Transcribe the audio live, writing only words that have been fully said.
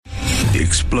the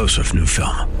explosive new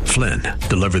film, Flynn,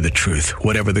 Deliver the Truth,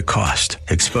 Whatever the Cost,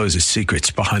 exposes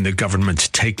secrets behind the government's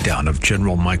takedown of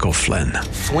General Michael Flynn.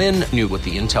 Flynn knew what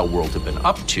the intel world had been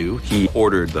up to. He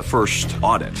ordered the first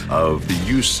audit of the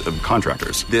use of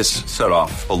contractors. This set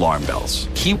off alarm bells.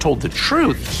 He told the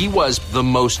truth. He was the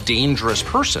most dangerous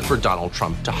person for Donald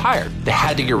Trump to hire. They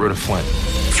had to get rid of Flynn.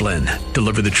 Flynn,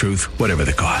 Deliver the Truth, Whatever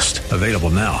the Cost. Available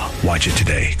now. Watch it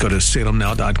today. Go to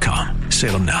salemnow.com.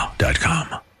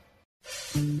 salemnow.com.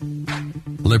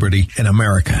 Liberty in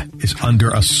America is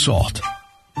under assault.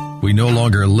 We no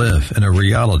longer live in a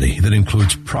reality that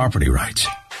includes property rights.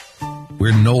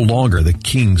 We're no longer the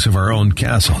kings of our own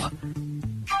castle.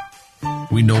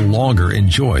 We no longer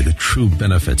enjoy the true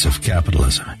benefits of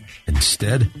capitalism.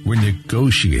 Instead, we're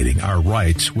negotiating our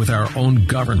rights with our own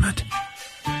government.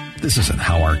 This isn't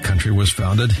how our country was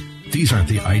founded. These aren't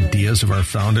the ideas of our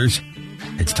founders.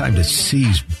 It's time to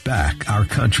seize back our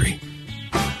country.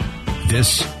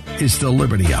 This is the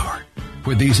Liberty Hour,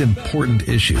 where these important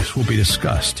issues will be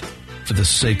discussed for the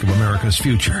sake of America's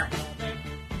future.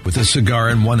 With a cigar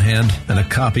in one hand and a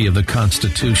copy of the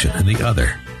Constitution in the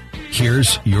other,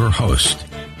 here's your host,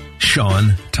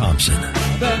 Sean Thompson.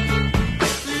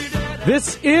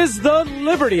 This is the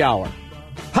Liberty Hour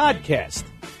podcast.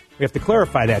 We have to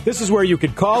clarify that. This is where you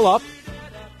could call up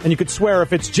and you could swear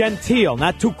if it's genteel,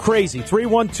 not too crazy.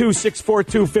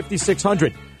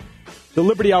 312-642-5600. The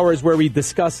Liberty Hour is where we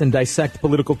discuss and dissect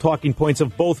political talking points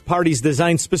of both parties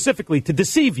designed specifically to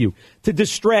deceive you, to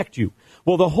distract you.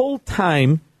 Well, the whole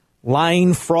time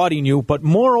lying, frauding you, but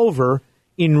moreover,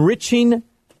 enriching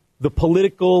the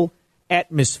political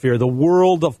atmosphere, the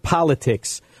world of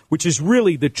politics, which is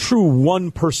really the true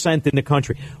 1% in the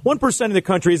country. 1% in the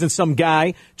country isn't some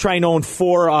guy trying to own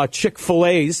 4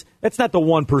 Chick-fil-A's. That's not the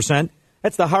 1%.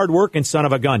 That's the hard-working son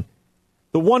of a gun.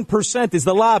 The 1% is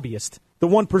the lobbyist. The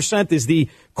 1% is the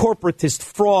corporatist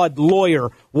fraud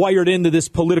lawyer wired into this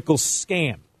political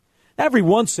scam. Every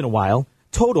once in a while,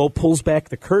 Toto pulls back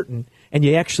the curtain, and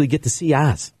you actually get to see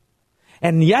Oz.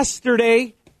 And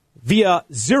yesterday, via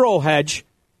Zero Hedge,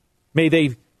 may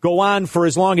they go on for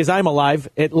as long as I'm alive,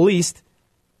 at least,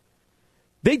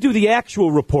 they do the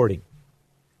actual reporting.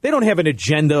 They don't have an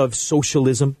agenda of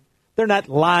socialism. They're not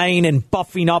lying and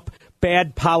buffing up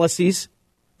bad policies.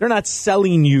 They're not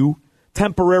selling you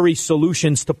temporary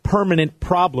solutions to permanent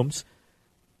problems.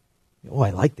 Oh,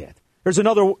 I like that. There's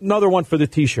another one for the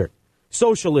T-shirt.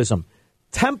 Socialism.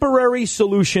 Temporary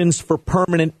solutions for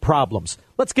permanent problems.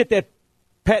 Let's get that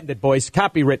patented, boys.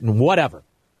 Copywritten, whatever.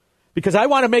 Because I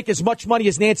want to make as much money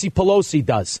as Nancy Pelosi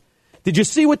does. Did you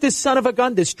see what this son of a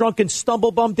gun, this drunken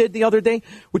stumblebum did the other day?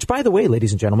 Which, by the way,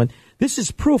 ladies and gentlemen, this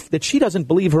is proof that she doesn't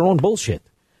believe her own bullshit.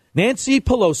 Nancy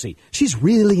Pelosi, she's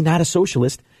really not a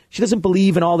socialist. She doesn't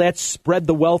believe in all that spread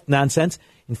the wealth nonsense.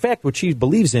 In fact, what she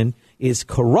believes in is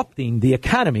corrupting the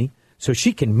economy so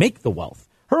she can make the wealth.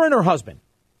 Her and her husband,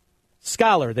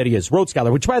 scholar that he is, Rhodes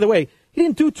Scholar, which, by the way, he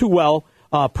didn't do too well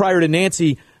prior to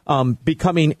Nancy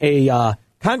becoming a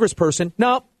congressperson.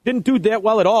 No, didn't do that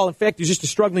well at all. In fact, he's just a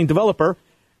struggling developer,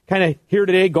 kind of here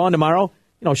today, gone tomorrow,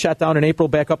 shot down in April,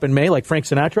 back up in May like Frank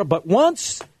Sinatra. But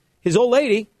once his old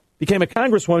lady became a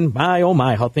congresswoman, my, oh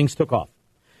my, how things took off.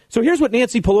 So here's what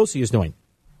Nancy Pelosi is doing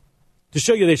to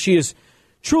show you that she is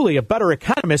truly a better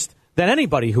economist than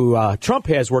anybody who Trump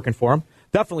has working for him.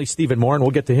 Definitely Stephen Moore, and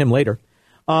we'll get to him later.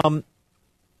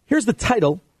 Here's the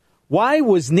title. Why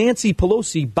was Nancy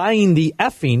Pelosi buying the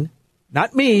effing,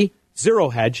 not me,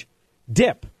 Zero Hedge,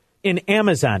 dip in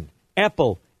Amazon,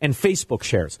 Apple, and Facebook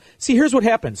shares? See, here's what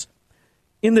happens.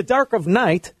 In the dark of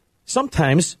night,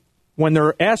 sometimes when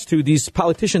they're asked to, these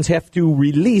politicians have to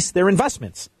release their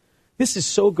investments. This is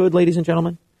so good, ladies and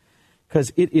gentlemen,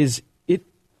 because it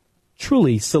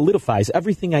truly solidifies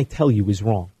everything I tell you is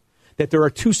wrong. That there are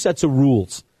two sets of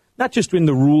rules, not just in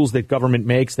the rules that government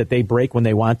makes that they break when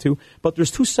they want to, but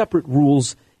there's two separate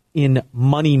rules in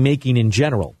money making in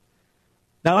general.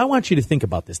 Now, I want you to think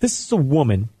about this. This is a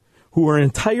woman who her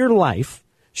entire life,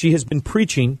 she has been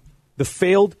preaching the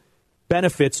failed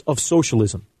benefits of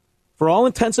socialism. For all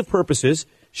intensive purposes,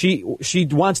 she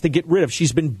wants to get rid of.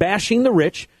 She's been bashing the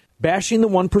rich, bashing the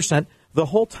 1%, the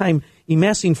whole time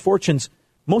amassing fortunes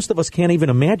most of us can't even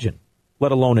imagine,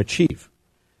 let alone achieve.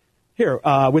 Here,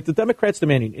 with the Democrats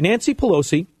demanding, Nancy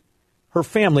Pelosi, her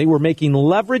family were making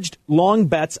leveraged long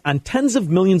bets on tens of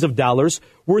millions of dollars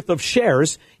worth of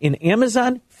shares in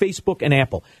Amazon, Facebook, and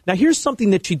Apple. Now, here's something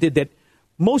that she did that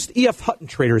most E.F. Hutton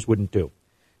traders wouldn't do.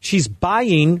 She's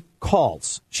buying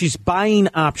calls. She's buying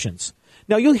options.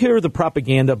 Now, you'll hear the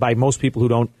propaganda by most people who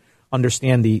don't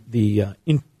understand the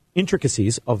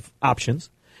intricacies of options,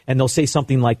 and they'll say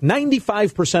something like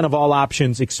 95% of all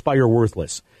options expire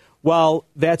worthless. Well,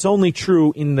 that's only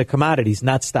true in the commodities,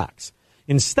 not stocks.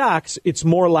 In stocks, it's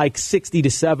more like 60 to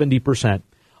 70%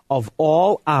 of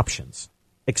all options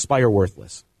expire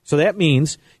worthless. So that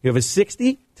means you have a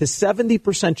 60 to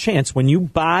 70% chance when you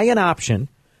buy an option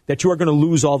that you are going to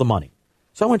lose all the money.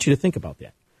 So I want you to think about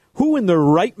that. Who in their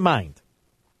right mind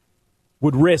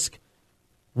would risk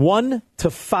 $1 to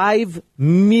 $5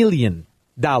 million?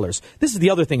 This is the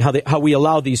other thing, how we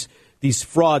allow these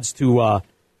frauds to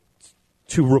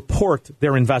report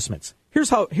their investments. Here's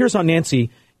how Nancy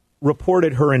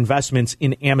reported her investments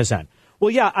in Amazon.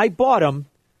 Well, yeah, I bought them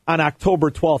on October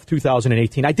 12th,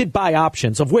 2018. I did buy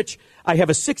options, of which I have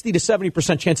a 60 to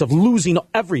 70% chance of losing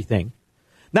everything.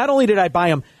 Not only did I buy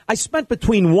them, I spent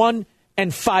between $1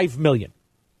 and $5 million.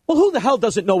 Well, who the hell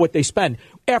doesn't know what they spend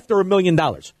after $1 million?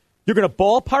 You're going to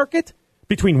ballpark it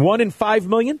between $1 and $5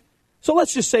 million? So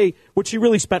let's just say what she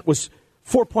really spent was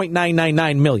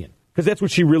 $4.999 million, because that's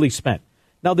what she really spent.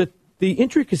 Now, the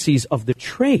intricacies of the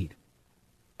trade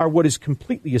are what is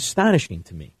completely astonishing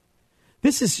to me.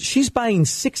 She's buying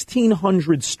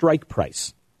 1,600 strike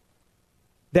price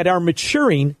that are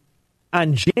maturing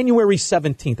on January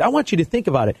 17th. I want you to think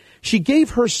about it. She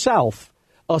gave herself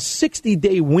a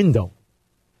 60-day window,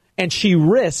 and she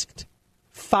risked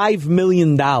 $5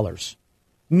 million,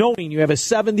 knowing you have a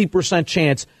 70%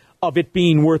 chance of it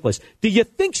being worthless. Do you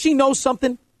think she knows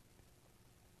something?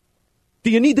 Do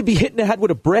you need to be hit in the head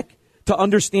with a brick to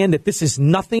understand that this is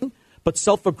nothing but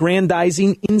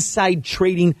self-aggrandizing, inside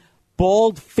trading,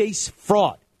 bald-face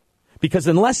fraud? Because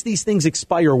unless these things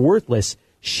expire worthless,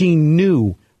 she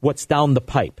knew what's down the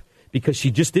pipe. Because she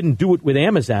just didn't do it with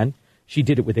Amazon. She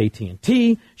did it with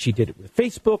AT&T, she did it with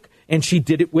Facebook, and she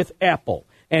did it with Apple.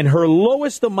 And her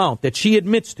lowest amount that she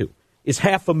admits to is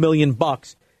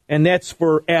 $500,000, and that's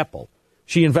for Apple.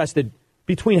 She invested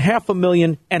between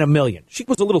 $500,000 and $1 million. She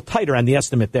was a little tighter on the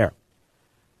estimate there.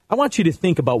 I want you to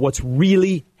think about what's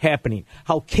really happening,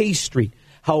 how K Street,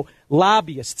 how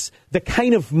lobbyists, the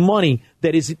kind of money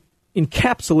that is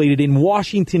encapsulated in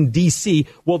Washington, D.C.,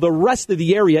 while the rest of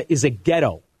the area is a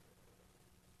ghetto.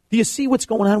 Do you see what's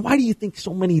going on? Why do you think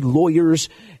so many lawyers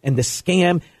and the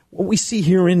scam, what we see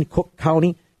here in Cook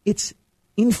County, it's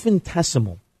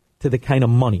infinitesimal to the kind of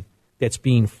money that's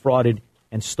being frauded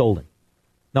and stolen.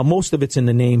 Now, most of it's in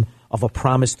the name of a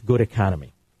promised good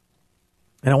economy.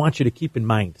 And I want you to keep in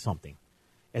mind something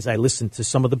as I listen to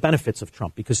some of the benefits of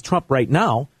Trump, because Trump right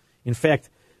now, in fact,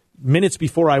 minutes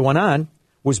before I went on,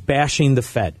 was bashing the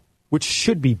Fed, which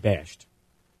should be bashed.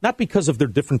 Not because of their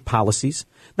different policies,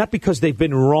 not because they've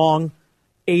been wrong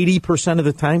 80% of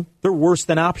the time. They're worse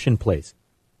than option plays.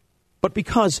 But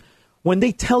because when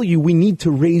they tell you we need to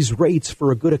raise rates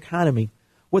for a good economy,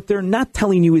 what they're not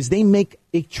telling you is they make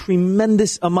a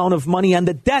tremendous amount of money on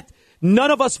the debt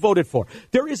none of us voted for.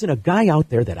 There isn't a guy out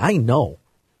there that I know,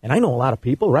 and I know a lot of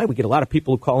people, right? We get a lot of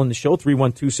people who call in the show,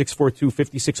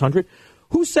 312-642-5600,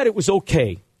 who said it was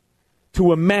okay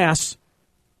to amass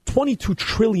 $22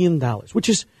 trillion, which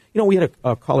is, we had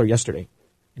a caller yesterday,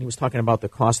 and he was talking about the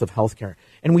cost of health care.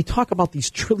 And we talk about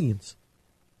these trillions,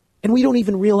 and we don't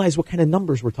even realize what kind of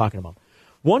numbers we're talking about.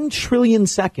 1 trillion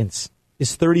seconds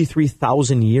is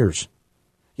 33,000 years.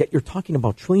 Yet you're talking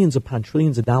about trillions upon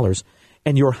trillions of dollars,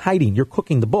 and you're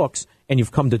cooking the books, and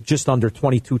you've come to just under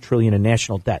 22 trillion in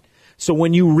national debt. So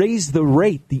when you raise the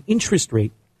rate, the interest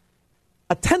rate,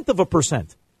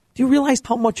 0.1%, do you realize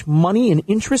how much money and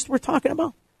interest we're talking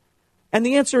about? And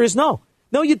the answer is no.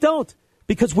 No, you don't,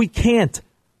 because we can't.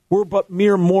 We're but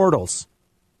mere mortals,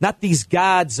 not these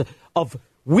gods of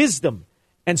wisdom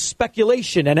and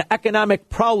speculation and economic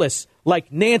prowess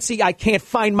like Nancy, I can't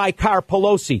find my car,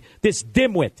 Pelosi, this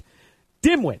dimwit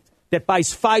that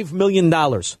buys $5 million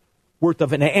worth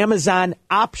of an Amazon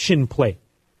option play.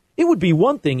 It would be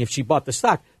one thing if she bought the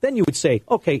stock. Then you would say,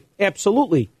 okay,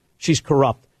 absolutely, she's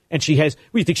corrupt. And she has,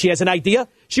 what do you think, she has an idea?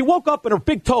 She woke up and her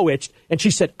big toe itched, and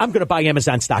she said, I'm going to buy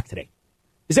Amazon stock today.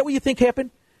 Is that what you think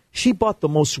happened? She bought the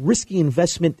most risky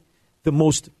investment the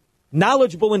most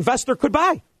knowledgeable investor could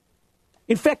buy.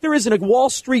 In fact, there isn't a Wall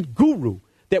Street guru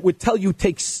that would tell you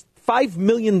take $5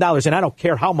 million, and I don't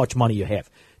care how much money you have,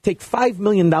 take $5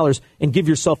 million and give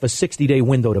yourself a 60-day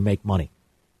window to make money.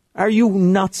 Are you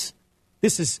nuts?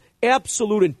 This is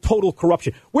absolute and total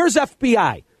corruption. Where's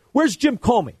FBI? Where's Jim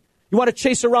Comey? You want to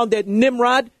chase around that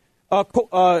Nimrod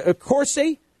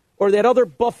Corsi or that other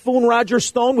buffoon Roger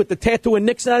Stone with the tattoo of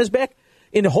Nixon on his back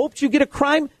in hopes you get a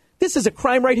crime? This is a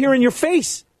crime right here in your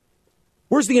face.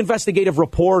 Where's the investigative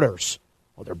reporters?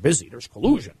 Oh, they're busy. There's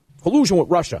collusion. Collusion with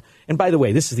Russia. And by the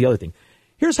way, this is the other thing.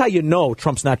 Here's how you know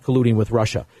Trump's not colluding with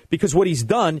Russia. Because what he's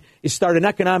done is start an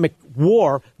economic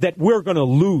war that we're going to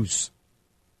lose.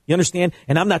 You understand?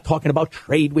 And I'm not talking about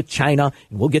trade with China,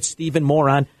 and we'll get Stephen Moore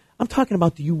on. I'm talking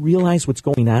about, do you realize what's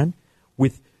going on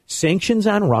with sanctions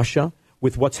on Russia,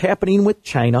 with what's happening with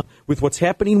China, with what's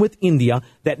happening with India,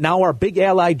 that now our big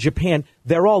ally Japan,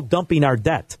 they're all dumping our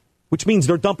debt, which means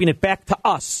they're dumping it back to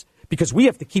us because we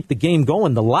have to keep the game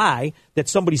going, the lie that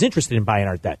somebody's interested in buying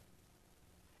our debt.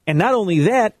 And not only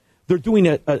that, they're doing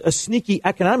a sneaky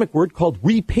economic word called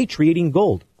repatriating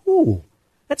gold. Ooh,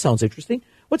 that sounds interesting.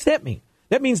 What's that mean?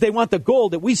 That means they want the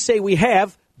gold that we say we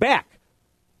have back.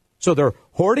 So they're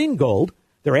hoarding gold,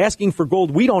 they're asking for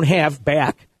gold we don't have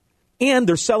back, and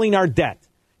they're selling our debt.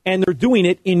 And they're doing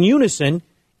it in unison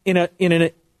in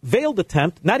a veiled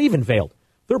attempt, not even veiled.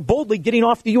 They're boldly getting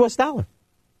off the U.S. dollar.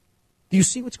 Do you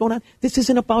see what's going on? This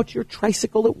isn't about your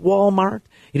tricycle at Walmart.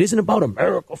 It isn't about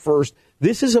America first.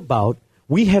 This is about,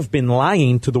 we have been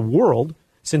lying to the world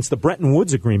since the Bretton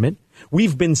Woods Agreement.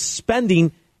 We've been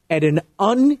spending at an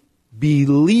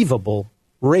unbelievable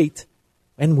rate,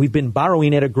 and we've been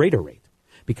borrowing at a greater rate.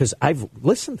 Because I've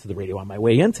listened to the radio on my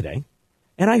way in today,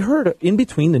 and I heard in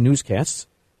between the newscasts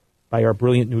by our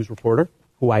brilliant news reporter,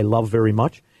 who I love very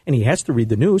much, and he has to read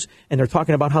the news, and they're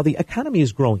talking about how the economy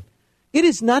is growing. It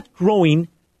is not growing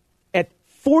at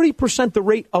 40% the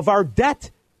rate of our debt,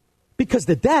 because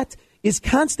the debt is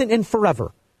constant and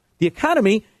forever. The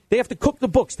economy, they have to cook the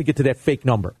books to get to that fake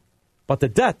number. But the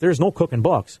debt, there's no cooking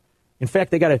books. In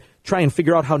fact, they got to try and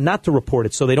figure out how not to report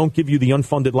it so they don't give you the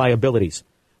unfunded liabilities,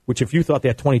 which if you thought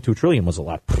that $22 trillion was a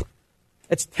lot,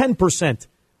 it's 10%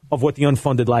 of what the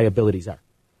unfunded liabilities are.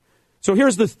 So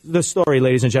here's the story,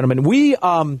 ladies and gentlemen. We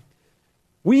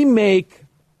make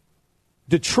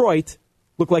Detroit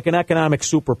look like an economic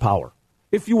superpower.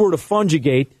 If you were to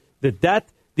fungigate the debt,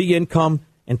 the income,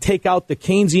 and take out the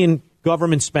Keynesian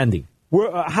government spending,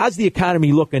 how's the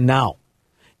economy looking now?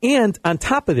 And on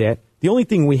top of that, the only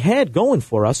thing we had going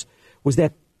for us was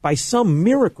that by some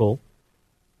miracle,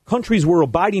 countries were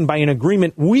abiding by an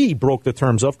agreement we broke the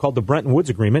terms of called the Bretton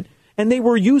Woods Agreement, and they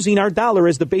were using our dollar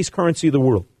as the base currency of the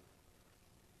world.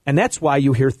 And that's why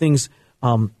you hear things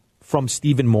from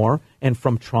Stephen Moore and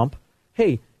from Trump.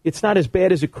 Hey, it's not as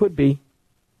bad as it could be.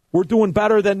 We're doing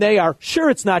better than they are. Sure,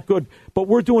 it's not good, but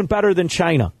we're doing better than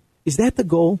China. Is that the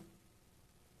goal?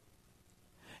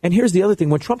 And here's the other thing.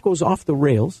 When Trump goes off the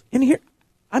rails, and here,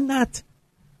 I'm not,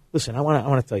 listen, I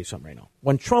want to tell you something right now.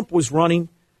 When Trump was running,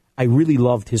 I really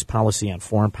loved his policy on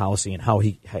foreign policy and how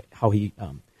he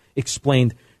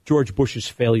explained George Bush's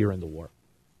failure in the war.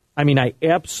 I mean, I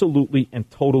absolutely and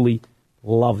totally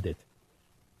loved it.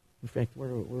 In fact, where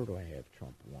do I have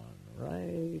Trump one?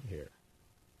 Right here.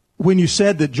 When you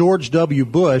said that George W.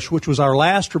 Bush, which was our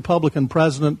last Republican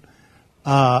president,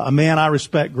 a man I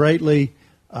respect greatly,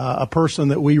 a person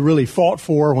that we really fought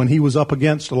for when he was up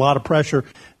against a lot of pressure,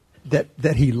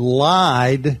 that he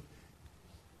lied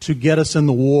to get us in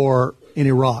the war in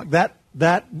Iraq.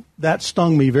 That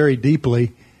stung me very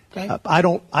deeply. Okay. I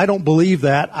don't believe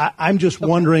that. I'm just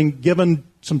wondering, given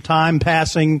some time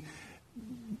passing,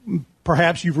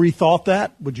 perhaps you've rethought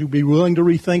that. Would you be willing to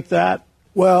rethink that?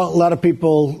 Well, a lot of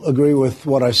people agree with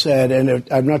what I said, and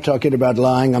I'm not talking about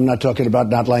lying. I'm not talking about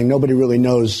not lying. Nobody really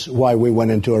knows why we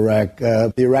went into Iraq.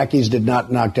 The Iraqis did not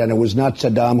knock down. It was not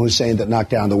Saddam Hussein that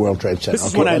knocked down the World Trade Center. This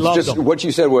is what I love. What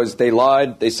you said was they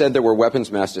lied. They said there were weapons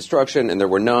of mass destruction, and there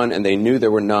were none, and they knew there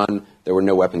were none. There were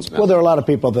no weapons of mass destruction. Well, there are a lot of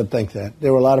people that think that.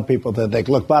 There were a lot of people that think,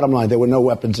 look, bottom line, there were no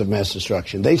weapons of mass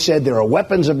destruction. They said there are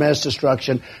weapons of mass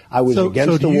destruction. I was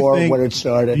against the war when it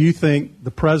started. Do you think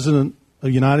the president of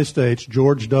the United States,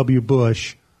 George W.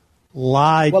 Bush,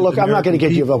 lied? Well, look, to I'm not going to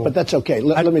get you a people? vote, but that's okay.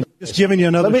 Let me just giving you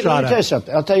another shot. Let me tell you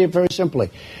something. I'll tell you very simply.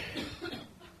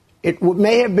 It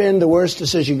may have been the worst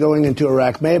decision going into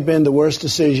Iraq. May have been the worst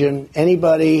decision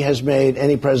anybody has made,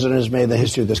 any president has made in the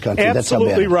history of this country. Absolutely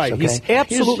That's how bad right. it is, okay?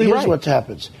 He's absolutely Here's right. what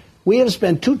happens. We have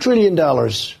spent $2 trillion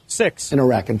in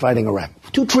Iraq and fighting Iraq.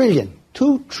 $2 trillion.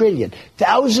 $2 trillion.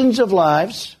 Thousands of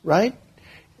lives, right?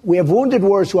 We have wounded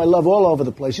warriors who I love all over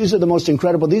the place. These are the most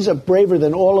incredible. These are braver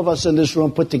than all of us in this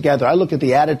room put together. I look at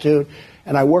the attitude,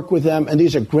 and I work with them, and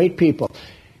these are great people.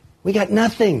 We got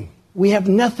nothing. We have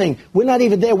nothing. We're not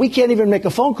even there. We can't even make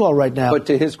a phone call right now. But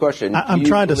to his question, I'm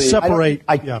trying to separate.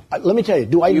 Let me tell you.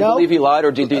 Do I know? Do you believe he lied,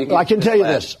 or do you think I can tell you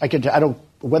this. I don't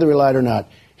whether he lied or not.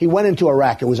 He went into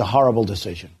Iraq. It was a horrible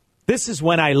decision. This is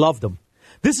when I loved him.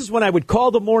 This is when I would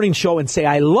call the morning show and say,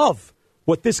 I love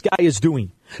what this guy is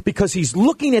doing. Because he's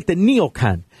looking at the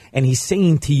neocon and he's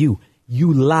saying to you,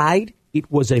 you lied,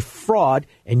 it was a fraud,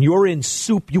 and you're in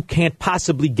soup you can't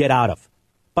possibly get out of.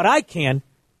 But I can.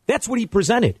 That's what he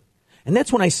presented. And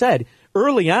that's when I said,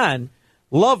 early on,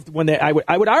 loved when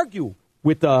I would argue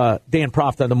with Dan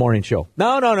Proft on the morning show.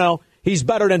 No. He's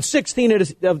better than 16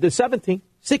 of the 17,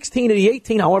 16 of the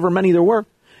 18, however many there were.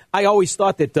 I always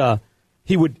thought that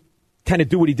he would kind of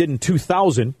do what he did in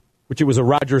 2000, which it was a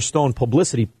Roger Stone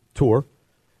publicity tour,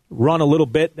 run a little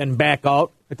bit, then back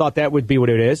out. I thought that would be what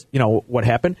it is, what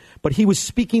happened. But he was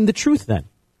speaking the truth then.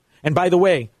 And by the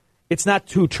way, it's not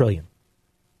 $2 trillion.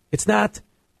 It's not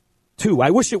 2.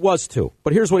 I wish it was 2.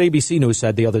 But here's what ABC News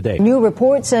said the other day. New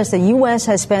report says the U.S.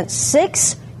 has spent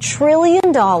 $6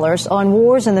 trillion on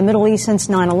wars in the Middle East since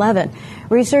 9/11.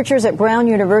 Researchers at Brown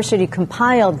University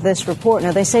compiled this report.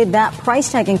 Now, they say that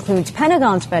price tag includes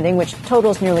Pentagon spending, which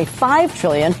totals nearly $5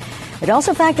 trillion. It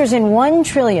also factors in $1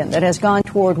 trillion that has gone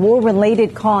toward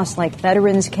war-related costs like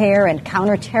veterans care and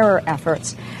counter-terror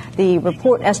efforts. The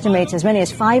report estimates as many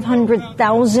as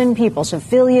 500,000 people,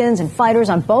 civilians and fighters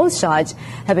on both sides,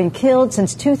 have been killed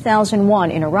since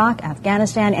 2001 in Iraq,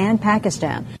 Afghanistan, and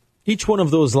Pakistan. Each one of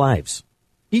those lives,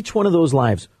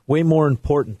 way more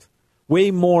important, way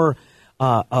more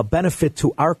a benefit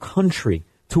to our country,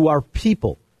 to our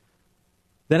people,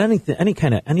 than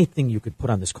anything you could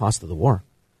put on this cost of the war.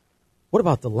 What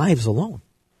about the lives alone?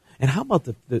 And how about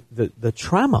the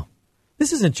trauma?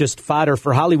 This isn't just fodder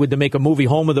for Hollywood to make a movie,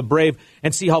 Home of the Brave,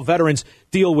 and see how veterans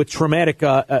deal with traumatic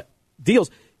deals.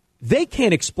 They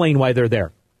can't explain why they're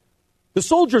there. The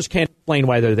soldiers can't explain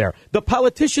why they're there. The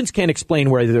politicians can't explain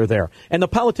why they're there. And the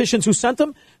politicians who sent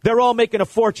them, they're all making a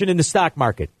fortune in the stock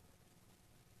market.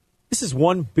 This is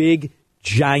one big,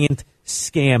 giant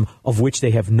scam of which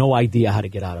they have no idea how to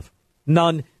get out of.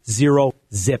 None, zero,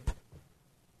 zip.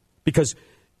 Because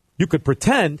you could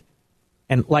pretend,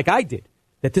 and like I did,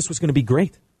 that this was going to be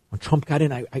great. When Trump got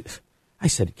in, I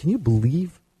said, can you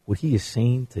believe what he is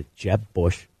saying to Jeb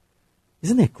Bush?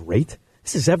 Isn't that great?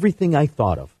 This is everything I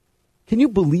thought of. Can you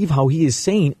believe how he is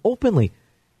saying openly,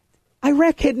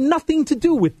 Iraq had nothing to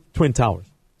do with Twin Towers?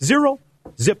 Zero,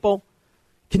 zippo.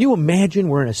 Can you imagine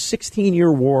we're in a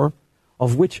 16-year war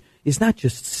of which is not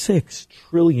just $6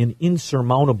 trillion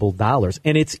insurmountable dollars,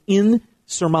 and it's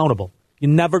insurmountable. You're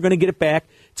never going to get it back.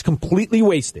 It's completely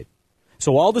wasted.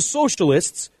 So all the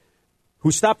socialists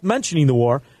who stopped mentioning the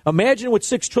war, imagine what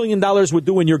 $6 trillion would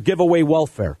do in your giveaway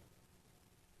welfare.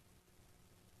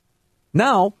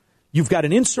 Now, you've got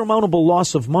an insurmountable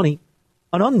loss of money,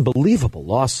 an unbelievable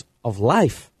loss of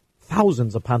life,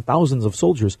 thousands upon thousands of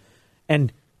soldiers,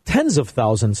 and tens of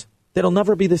thousands that'll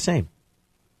never be the same.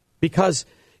 Because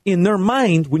in their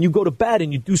mind, when you go to bed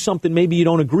and you do something maybe you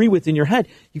don't agree with in your head,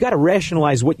 you got to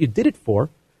rationalize what you did it for.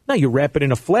 Now you wrap it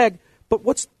in a flag, but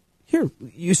what's here?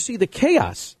 You see the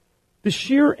chaos, the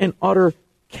sheer and utter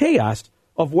chaos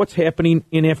of what's happening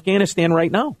in Afghanistan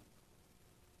right now.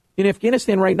 And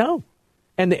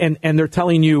they're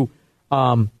telling you,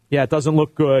 it doesn't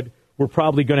look good. We're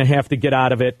probably going to have to get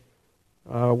out of it.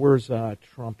 Where's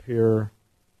Trump here?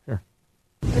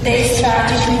 Today's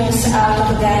strategy moves out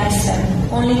of Afghanistan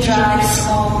only drives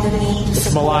home the need to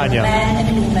support men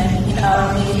and women in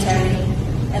our military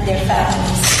and their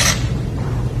families.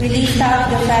 We lift up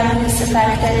the families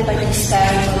affected by this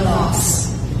terrible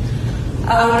loss.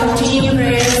 Our continued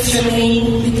prayers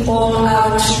remain with all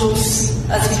our troops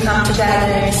as we come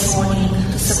together this morning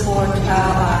to support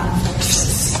our armed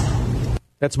forces.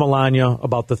 That's Melania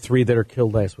about the 3 that are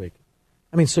killed last week.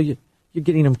 I mean, so you're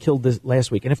getting them killed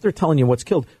last week. And if they're telling you what's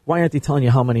killed, why aren't they telling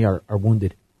you how many are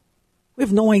wounded? We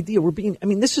have no idea.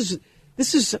 This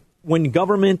is when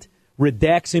government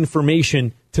redacts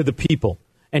information to the people.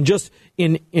 And just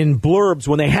in blurbs,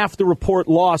 when they have to report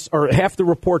loss or have to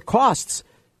report costs,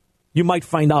 you might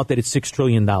find out that it's $6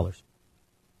 trillion.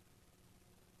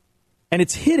 And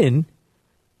it's hidden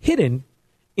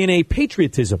in a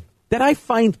patriotism that I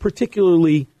find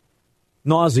particularly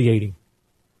nauseating.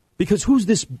 Because who's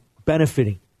this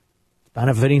benefiting? It's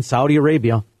benefiting Saudi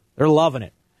Arabia. They're loving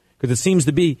it. Because it seems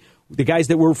to be the guys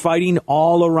that we're fighting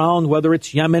all around, whether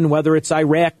it's Yemen, whether it's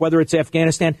Iraq, whether it's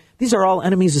Afghanistan, these are all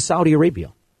enemies of Saudi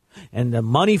Arabia. And the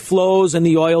money flows and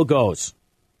the oil goes,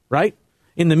 right?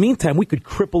 In the meantime, we could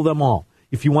cripple them all.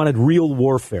 If you wanted real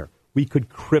warfare, we could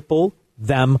cripple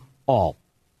them all.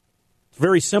 It's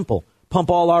very simple.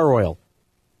 Pump all our oil.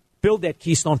 Build that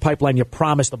Keystone Pipeline you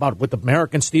promised about with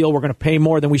American steel. We're going to pay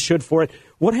more than we should for it.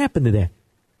 What happened to that?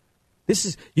 This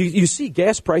is you see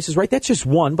gas prices, right? That's just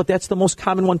one, but that's the most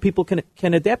common one people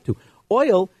can adapt to.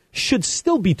 Oil should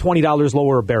still be $20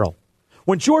 lower a barrel.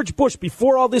 When George Bush,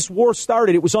 before all this war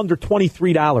started, it was under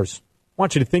 $23. I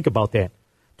want you to think about that.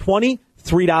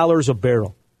 $23 a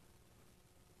barrel.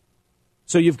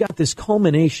 So you've got this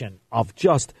culmination of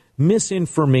just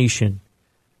misinformation,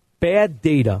 bad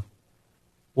data,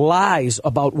 lies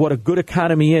about what a good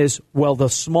economy is, well, the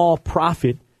small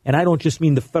profit, and I don't just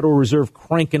mean the Federal Reserve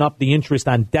cranking up the interest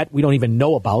on debt we don't even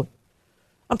know about.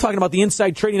 I'm talking about the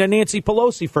inside trading of Nancy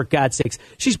Pelosi, for God's sakes.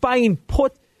 She's buying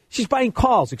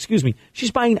calls,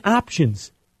 She's buying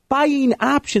options.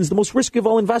 The most risky of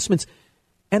all investments.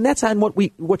 And that's on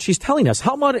what she's telling us.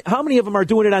 How many of them are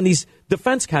doing it on these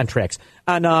defense contracts?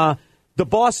 On the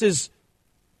boss's,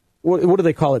 what do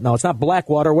they call it now? It's not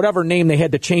Blackwater, whatever name they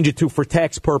had to change it to for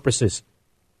tax purposes.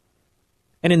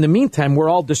 And in the meantime, we're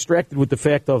all distracted with the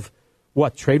fact of,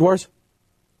 what, trade wars?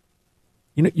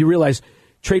 You realize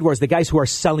trade wars, the guys who are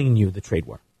selling you the trade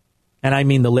war. And I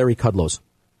mean the Larry Kudlows.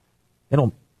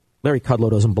 Larry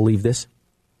Kudlow doesn't believe this.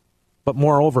 But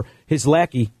moreover, his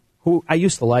lackey, who I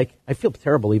used to like, I feel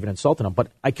terrible even insulting him,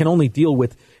 but I can only deal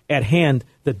with at hand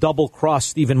the double cross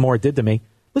Stephen Moore did to me.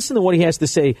 Listen to what he has to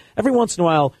say. Every once in a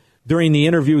while, during the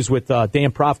interviews with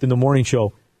Dan Proft in the morning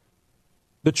show,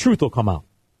 the truth will come out.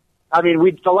 I mean,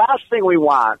 the last thing we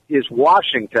want is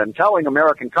Washington telling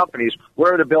American companies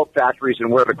where to build factories and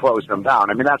where to close them down.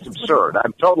 I mean, that's absurd.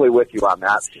 I'm totally with you on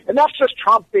that. And that's just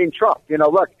Trump being Trump.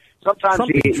 Look, sometimes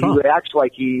he acts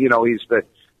like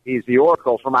he's the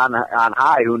oracle from on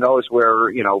high who knows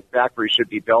where, factories should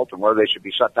be built and where they should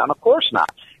be shut down. Of course not.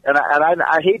 And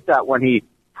I hate that when he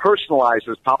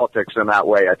personalizes politics in that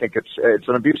way. I think it's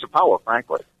an abuse of power,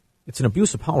 frankly. It's an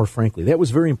abuse of power, frankly. That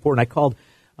was very important. I called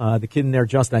the kid in there,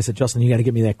 Justin. I said, Justin, you got to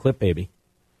give me that clip, baby.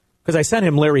 Because I sent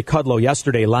him Larry Kudlow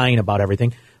yesterday lying about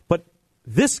everything. But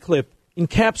this clip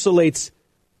encapsulates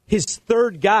his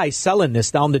third guy selling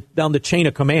this down the chain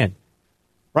of command,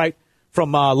 right?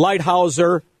 From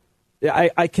Lighthouser,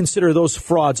 I consider those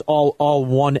frauds all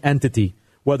one entity,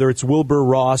 whether it's Wilbur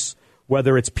Ross,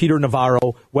 whether it's Peter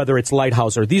Navarro, whether it's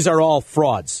Lighthouser. These are all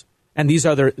frauds. And these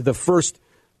are the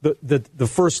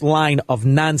first line of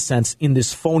nonsense in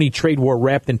this phony trade war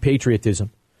wrapped in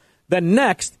patriotism. Then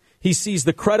next, he sees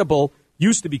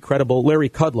used to be credible, Larry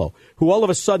Kudlow, who all of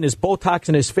a sudden is Botox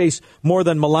in his face more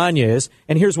than Melania is.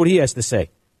 And here's what he has to say.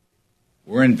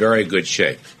 We're in very good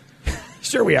shape.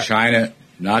 Sure we are. China,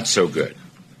 not so good.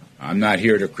 I'm not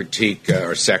here to critique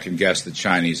or second-guess the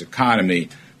Chinese economy,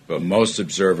 but most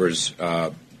observers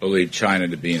believe China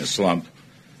to be in a slump,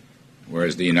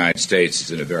 whereas the United States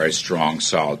is in a very strong,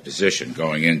 solid position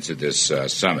going into this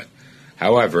summit.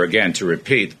 However, again, to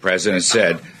repeat, the President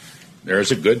said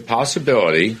there's a good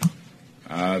possibility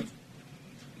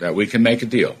that we can make a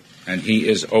deal, and he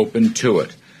is open to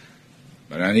it.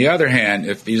 But on the other hand,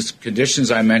 if these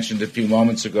conditions I mentioned a few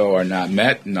moments ago are not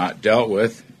met, not dealt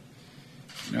with,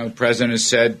 the President has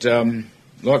said,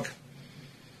 look,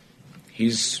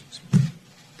 he's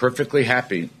perfectly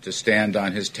happy to stand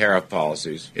on his tariff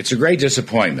policies. It's a great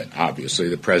disappointment, obviously.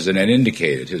 The President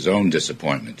indicated his own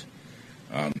disappointment.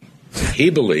 He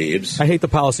believes... I hate the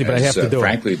policy, but I have to do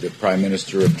frankly, the Prime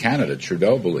Minister of Canada,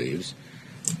 Trudeau, believes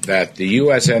that the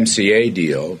USMCA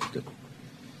deal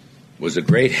was a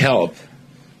great help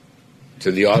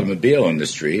to the automobile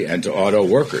industry and to auto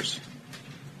workers.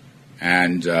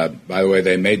 And, by the way,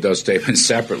 they made those statements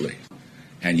separately.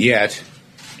 And yet,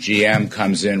 GM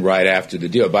comes in right after the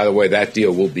deal. By the way, that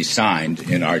deal will be signed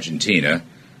in Argentina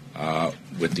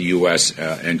with the U.S.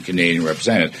 And Canadian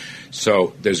representatives.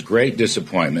 So there's great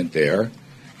disappointment there.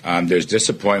 There's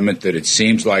disappointment that it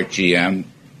seems like GM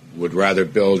would rather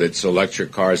build its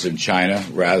electric cars in China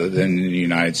rather than in the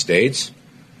United States.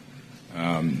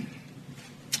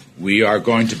 We are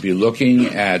going to be looking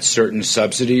at certain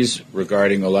subsidies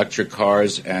regarding electric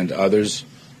cars and others,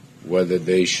 whether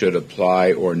they should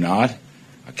apply or not.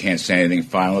 I can't say anything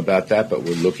final about that, but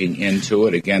we're looking into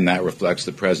it. Again, that reflects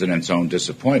the President's own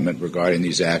disappointment regarding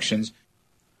these actions.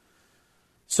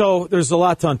 So there's a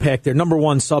lot to unpack there. Number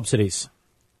one, subsidies.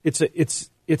 It's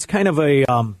kind of a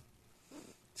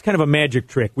magic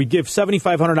trick. We give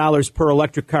 $7,500 per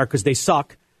electric car because they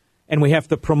suck, and we have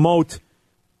to promote.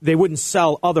 They wouldn't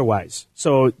sell otherwise.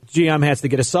 So GM has to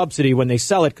get a subsidy when they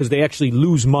sell it because they actually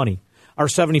lose money. Our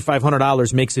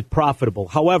 $7,500 makes it profitable.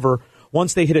 However,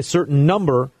 once they hit a certain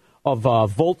number of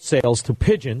volt sales to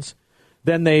pigeons,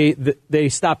 then they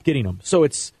stop getting them. So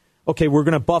it's, okay, we're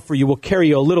going to buffer you. We'll carry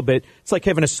you a little bit. It's like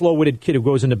having a slow-witted kid who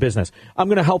goes into business. I'm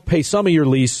going to help pay some of your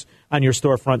lease on your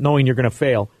storefront knowing you're going to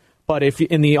fail. But if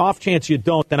in the off chance you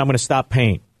don't, then I'm going to stop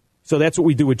paying. So that's what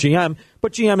we do with GM.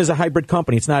 But GM is a hybrid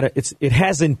company. It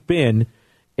hasn't been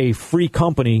a free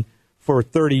company for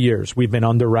 30 years. We've been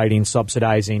underwriting,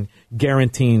 subsidizing,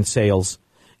 guaranteeing sales.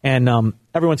 And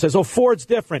everyone says, oh, Ford's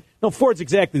different. No, Ford's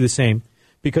exactly the same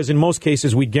because in most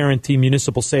cases we guarantee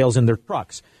municipal sales in their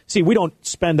trucks. See, we don't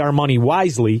spend our money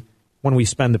wisely when we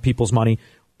spend the people's money.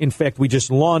 In fact, we just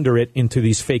launder it into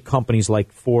these fake companies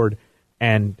like Ford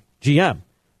and GM.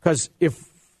 Because if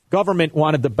government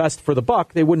wanted the best for the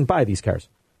buck, they wouldn't buy these cars.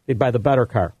 They'd buy the better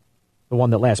car. the one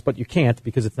that lasts. But you can't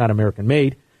because it's not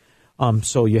American-made,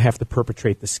 so you have to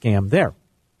perpetrate the scam there.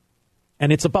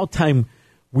 And it's about time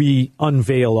we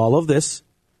unveil all of this,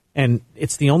 and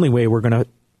it's the only way we're going to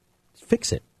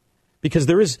fix it. Because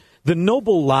there is the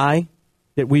noble lie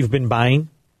that we've been buying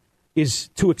is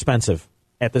too expensive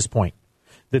at this point.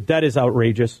 The debt is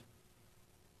outrageous.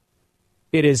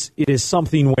 It is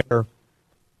something where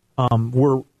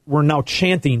we're now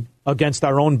chanting against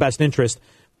our own best interest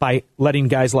by letting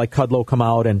guys like Kudlow come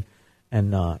out and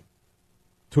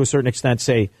to a certain extent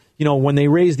say, when they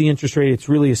raise the interest rate, it's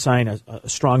really a sign of a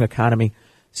strong economy.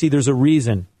 See, there's a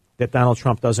reason that Donald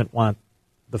Trump doesn't want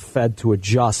the Fed to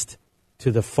adjust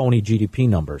to the phony GDP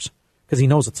numbers, because he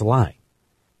knows it's a lie.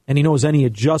 And he knows any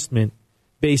adjustment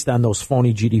based on those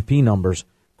phony GDP numbers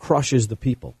crushes the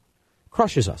people,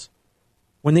 crushes us.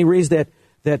 When they raise that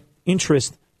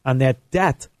interest on that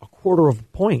debt a quarter of a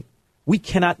point, we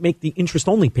cannot make the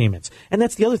interest-only payments. And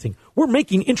that's the other thing. We're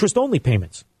making interest-only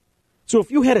payments. So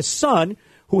if you had a son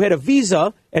who had a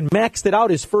Visa and maxed it out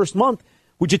his first month,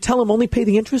 would you tell him only pay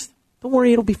the interest? Don't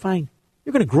worry, it'll be fine.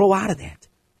 You're going to grow out of that.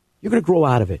 You're going to grow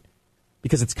out of it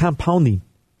because it's compounding.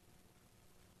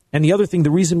 And the other thing,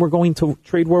 the reason we're going to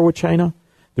trade war with China,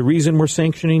 the reason we're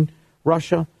sanctioning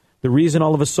Russia, the reason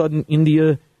all of a sudden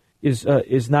India is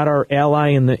not our ally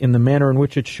in the manner in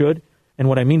which it should, and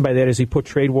what I mean by that is he put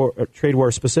trade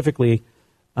war specifically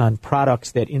on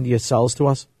products that India sells to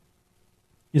us,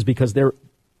 is because their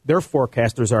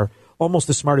forecasters are almost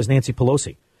as smart as Nancy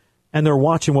Pelosi, and they're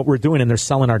watching what we're doing and they're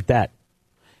selling our debt,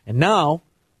 and now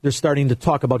they're starting to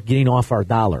talk about getting off our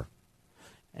dollar.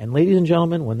 And ladies and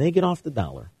gentlemen, when they get off the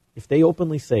dollar, if they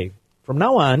openly say, from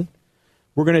now on,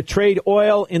 we're going to trade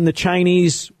oil in the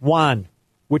Chinese yuan,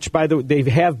 which, by the way, they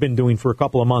have been doing for a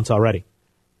couple of months already,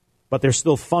 but they're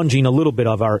still funging a little bit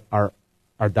of our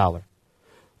dollar.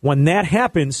 When that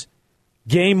happens,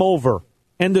 game over.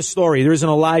 End of story. There isn't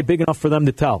a lie big enough for them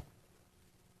to tell.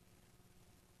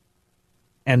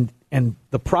 And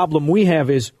the problem we have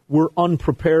is we're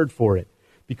unprepared for it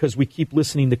because we keep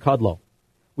listening to Kudlow.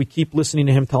 We keep listening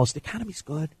to him tell us the economy's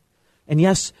good. And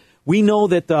yes, we know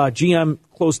that GM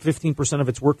closed 15% of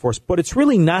its workforce, but it's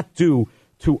really not due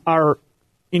to our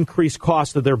increased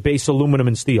cost of their base aluminum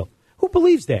and steel. Who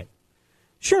believes that?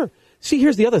 Sure. See,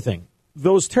 here's the other thing.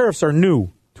 Those tariffs are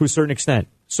new to a certain extent,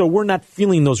 so we're not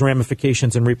feeling those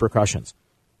ramifications and repercussions.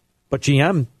 But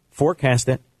GM forecast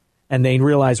it, and they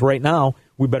realize right now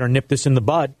we better nip this in the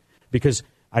bud because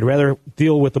I'd rather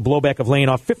deal with the blowback of laying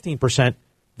off 15%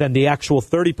 than the actual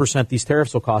 30% these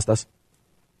tariffs will cost us,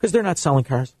 because they're not selling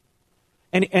cars.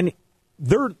 And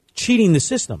they're cheating the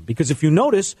system, because if you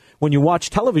notice, when you watch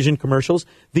television commercials,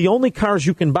 the only cars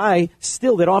you can buy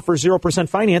still that offer 0%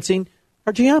 financing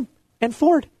are GM and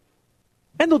Ford.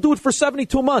 And they'll do it for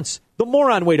 72 months, the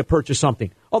moron way to purchase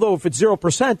something. Although if it's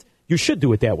 0%, you should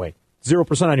do it that way.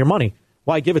 0% on your money.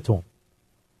 Why give it to them?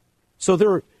 So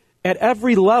they're at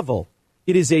every level,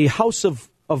 it is a house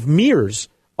of mirrors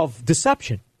of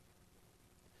deception.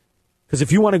 Because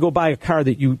if you want to go buy a car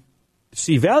that you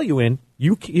see value in,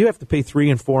 you have to pay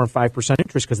 3% and 4% and 5%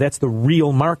 interest, because that's the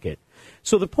real market.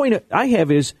 So the point I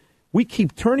have is we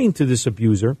keep turning to this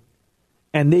abuser,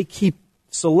 and they keep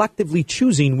selectively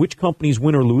choosing which companies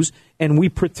win or lose, and we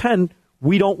pretend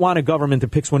we don't want a government that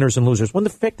picks winners and losers, when the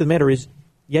fact of the matter is,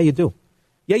 yeah, you do.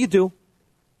 Yeah, you do.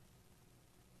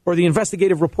 Or the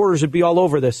investigative reporters would be all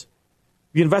over this.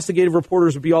 The investigative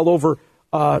reporters would be all over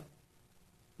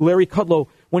Larry Kudlow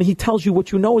when he tells you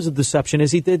what you know is a deception,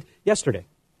 as he did yesterday.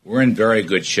 We're in very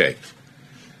good shape.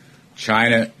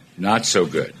 China, not so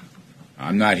good.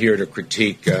 I'm not here to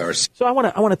critique. So I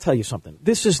want to tell you something.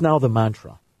 This is now the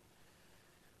mantra.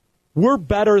 We're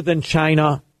better than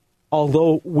China,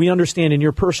 although we understand in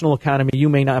your personal economy you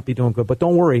may not be doing good. But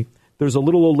don't worry, there's a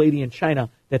little old lady in China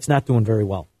that's not doing very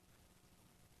well.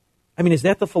 I mean, is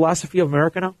that the philosophy of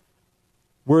America now?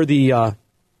 We're the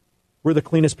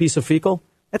cleanest piece of fecal?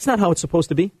 That's not how it's supposed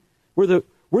to be. We're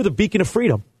the beacon of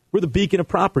freedom. We're the beacon of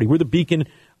property. We're the beacon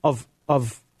of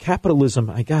capitalism.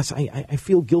 I guess I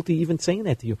feel guilty even saying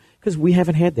that to you, because we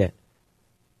haven't had that.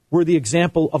 We're the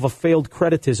example of a failed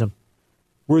creditism.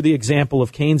 We're the example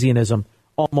of Keynesianism,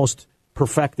 almost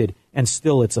perfected, and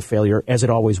still it's a failure, as it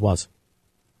always was.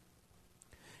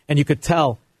 And you could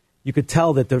tell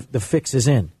that the fix is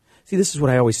in. See, this is what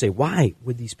I always say. Why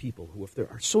would these people, who if they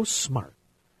are so smart,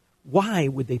 why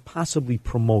would they possibly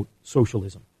promote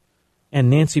socialism? And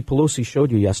Nancy Pelosi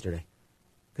showed you yesterday,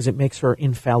 because it makes her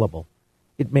infallible.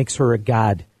 It makes her a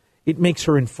god. It makes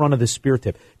her in front of the spear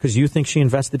tip. Because you think she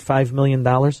invested $5 million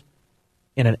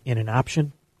in an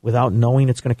option without knowing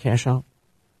it's going to cash out?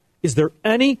 Is there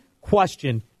any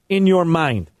question in your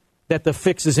mind that the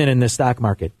fix is in the stock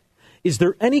market. Is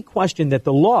there any question that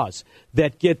the laws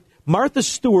that get Martha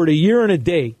Stewart a year and a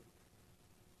day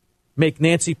make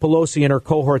Nancy Pelosi and her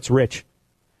cohorts rich?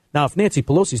 Now, if Nancy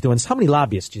Pelosi's doing this, how many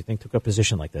lobbyists do you think took a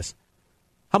position like this?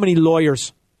 How many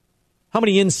lawyers, how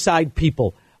many inside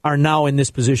people are now in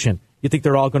this position? You think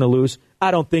they're all going to lose?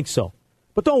 I don't think so.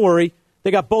 But don't worry.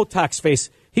 They got Botox face.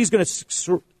 He's going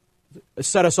to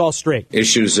set us all straight.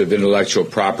 Issues of intellectual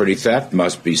property theft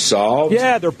must be solved.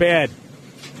 Yeah, they're bad.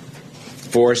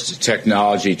 Forced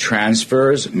technology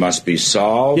transfers must be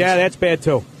solved. Yeah, that's bad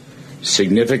too.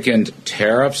 Significant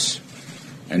tariffs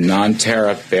and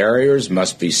non-tariff barriers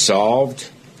must be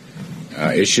solved.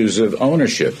 Issues of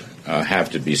ownership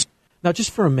have to be solved. Now,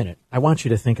 just for a minute, I want you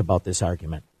to think about this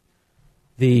argument.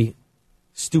 The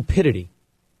stupidity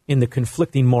in the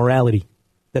conflicting morality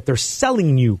that they're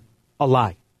selling you a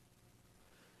lie.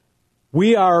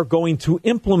 We are going to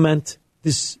implement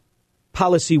this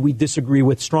policy we disagree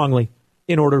with strongly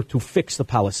in order to fix the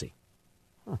policy.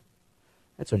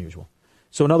 That's unusual.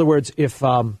 So in other words, if,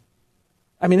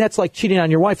 that's like cheating on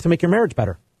your wife to make your marriage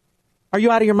better. Are you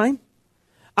out of your mind?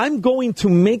 I'm going to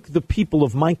make the people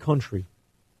of my country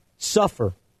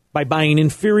suffer by buying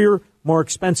inferior, more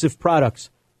expensive products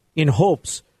in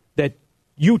hopes that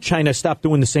you, China, stop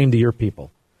doing the same to your people.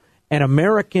 And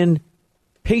American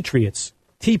patriots,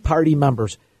 Tea Party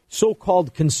members,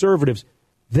 so-called conservatives,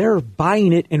 they're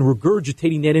buying it and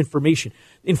regurgitating that information.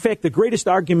 In fact, the greatest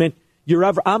argument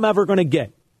I'm ever going to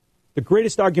get,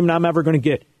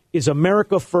 is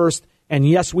America first, and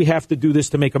yes, we have to do this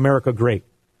to make America great.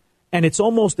 And it's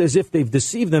almost as if they've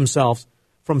deceived themselves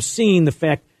from seeing the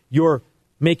fact you're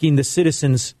making the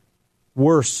citizens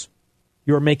worse.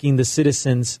 You're making the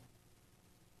citizens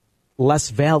less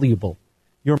valuable.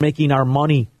 You're making our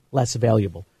money less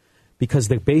valuable. Because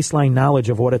the baseline knowledge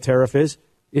of what a tariff is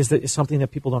something that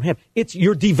people don't have.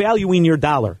 You're devaluing your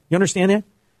dollar. You understand that?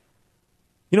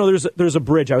 You know, there's a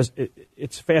bridge.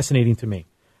 It's fascinating to me.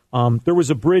 There was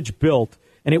a bridge built,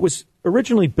 and it was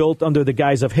originally built under the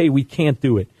guise of, hey, we can't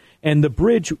do it. And the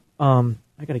bridge, I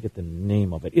got to get the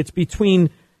name of it. It's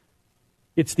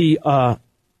the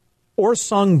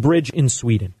Orsung Bridge in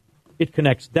Sweden. It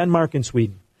connects Denmark and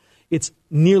Sweden. It's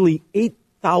nearly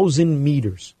 8,000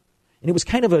 meters. And it was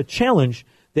kind of a challenge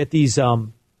that these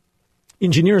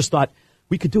engineers thought,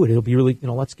 we could do it. It'll be really,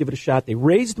 let's give it a shot. They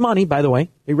raised money, by the way.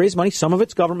 They raised money. Some of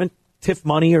it's government TIF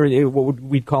money, or what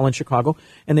we'd call in Chicago.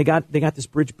 And they got this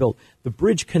bridge built. The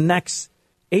bridge connects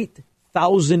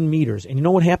 8,000 meters. And you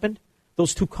know what happened?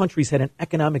 Those two countries had an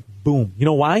economic boom. You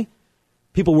know why?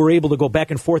 People were able to go back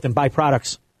and forth and buy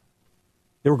products.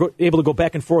 They were able to go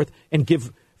back and forth and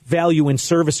give value in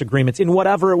service agreements, in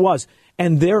whatever it was.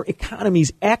 And their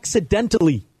economies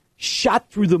accidentally shot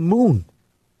through the moon.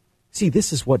 See,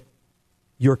 this is what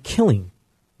you're killing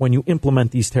when you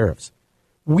implement these tariffs.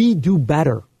 We do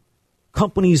better.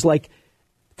 Companies like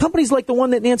the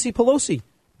one that Nancy Pelosi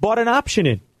bought an option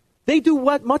in. They do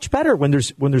much better when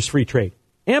there's free trade.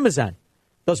 Amazon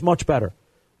does much better.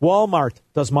 Walmart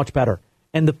does much better.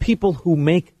 And the people who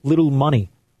make little money,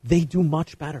 they do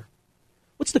much better.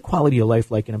 What's the quality of life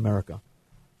like in America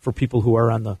for people who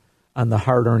are on the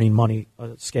hard-earning money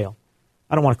scale?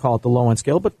 I don't want to call it the low-end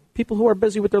scale, but people who are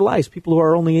busy with their lives, people who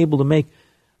are only able to make,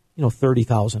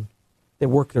 $30,000. They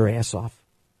work their ass off.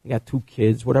 They got 2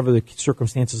 kids, whatever the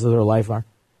circumstances of their life are.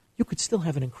 You could still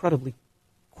have an incredibly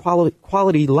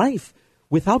quality life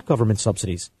without government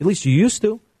subsidies. At least you used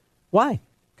to. Why?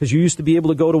 Because you used to be able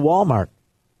to go to Walmart.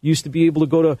 You used to be able to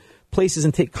go to places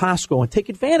and take Costco and take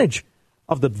advantage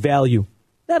of the value,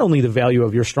 not only the value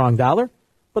of your strong dollar,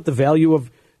 but the value of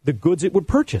the goods it would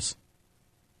purchase.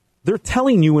 They're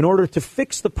telling you in order to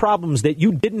fix the problems that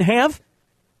you didn't have,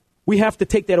 we have to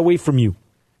take that away from you.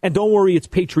 And don't worry, it's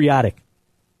patriotic.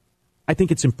 I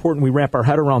think it's important we wrap our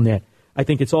head around that. I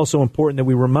think it's also important that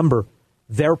we remember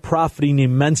they're profiting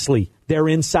immensely. They're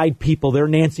inside people. They're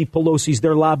Nancy Pelosi's,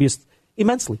 they're lobbyists,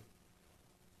 immensely.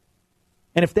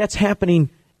 And if that's happening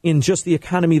in just the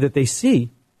economy that they see,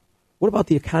 what about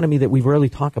the economy that we rarely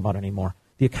talk about anymore?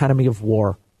 The economy of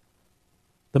war.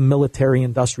 The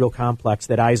military-industrial complex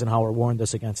that Eisenhower warned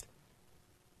us against.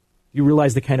 You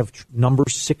realize the kind of number,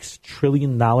 $6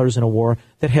 trillion in a war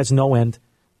that has no end,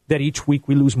 that each week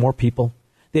we lose more people,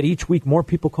 that each week more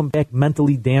people come back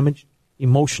mentally damaged,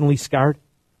 emotionally scarred?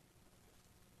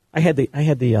 I had the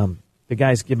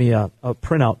guys give me a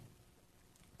printout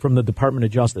from the Department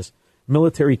of Justice.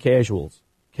 Military casualties,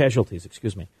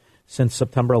 since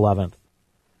September 11th.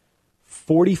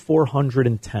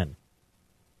 4,410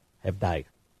 have died.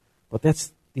 But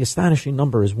that's the astonishing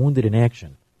number is wounded in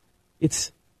action.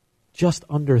 It's just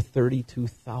under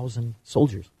 32,000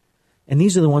 soldiers. And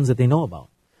these are the ones that they know about,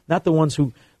 not the ones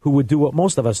who would do what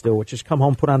most of us do, which is come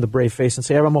home, put on the brave face, and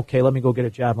say, I'm okay, let me go get a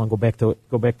job and go back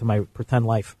to my pretend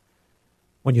life.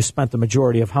 When you spent the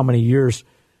majority of how many years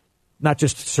not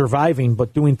just surviving,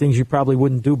 but doing things you probably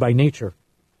wouldn't do by nature.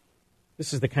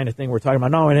 This is the kind of thing we're talking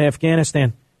about. No, in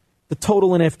Afghanistan, the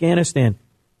total in Afghanistan,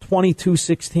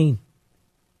 2216.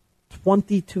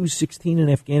 2216 in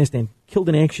Afghanistan. Killed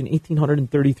in action,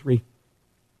 1,833.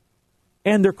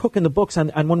 And they're cooking the books on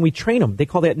when we train them. They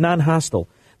call that non-hostile.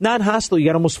 Non-hostile, you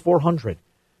got almost 400.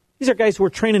 These are guys who were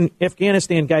training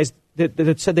Afghanistan guys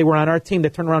that said they were on our team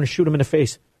that turned around and shoot them in the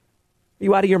face. Are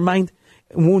you out of your mind?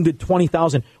 Wounded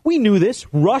 20,000. We knew this.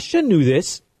 Russia knew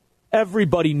this.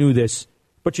 Everybody knew this.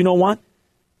 But you know what?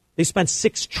 They spent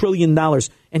 $6 trillion.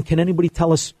 And can anybody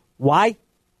tell us why?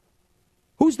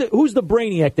 Who's the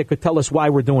brainiac that could tell us why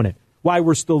we're doing it? Why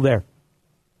we're still there?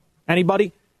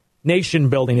 Anybody? Nation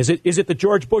building. Is it the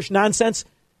George Bush nonsense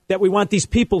that we want these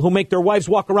people who make their wives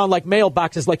walk around like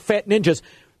mailboxes, like fat ninjas?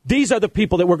 These are the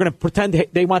people that we're going to pretend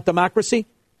they want democracy?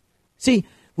 See,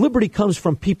 liberty comes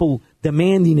from people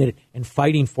demanding it and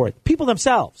fighting for it. People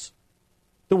themselves.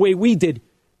 The way we did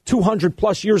 200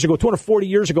 plus years ago, 240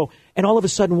 years ago. And all of a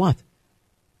sudden what?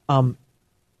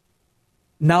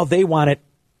 Now they want it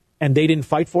and they didn't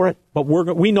fight for it. But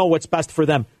we know what's best for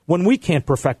them when we can't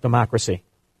perfect democracy.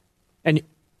 And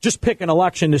just pick an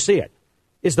election to see it.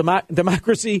 Is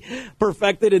democracy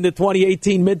perfected in the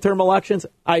 2018 midterm elections?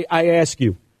 I ask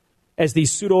you, as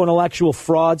these pseudo-intellectual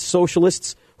frauds,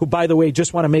 socialists, who, by the way,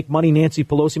 just want to make money Nancy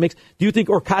Pelosi makes. Do you think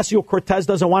Ocasio-Cortez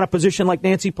doesn't want a position like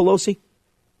Nancy Pelosi?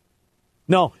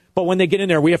 No, but when they get in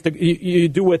there, we have to you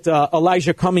do what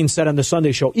Elijah Cummings said on the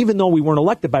Sunday show. Even though we weren't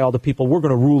elected by all the people, we're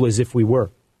going to rule as if we were.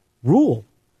 Rule.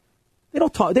 They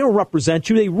don't talk. They don't represent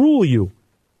you. They rule you.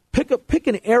 Pick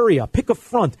an area. Pick a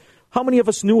front. How many of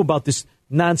us knew about this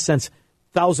nonsense?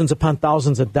 Thousands upon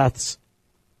thousands of deaths.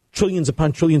 Trillions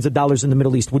upon trillions of dollars in the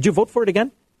Middle East. Would you vote for it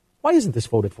again? Why isn't this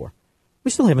voted for?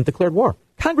 We still haven't declared war.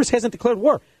 Congress hasn't declared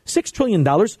war. $6 trillion,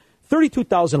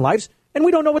 32,000 lives, and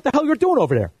we don't know what the hell you're doing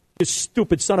over there. You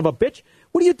stupid son of a bitch.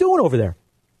 What are you doing over there?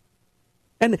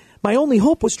 And my only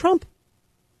hope was Trump.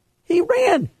 He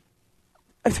ran.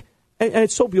 And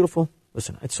it's so beautiful.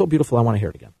 Listen, it's so beautiful. I want to hear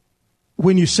it again.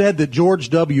 When you said that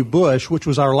George W. Bush, which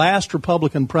was our last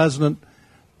Republican president,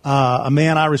 a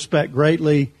man I respect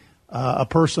greatly, a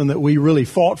person that we really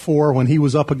fought for when he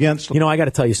was up against... You know, I got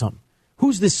to tell you something.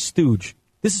 Who's this stooge?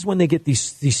 This is when they get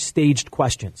these staged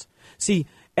questions. See,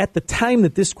 at the time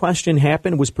that this question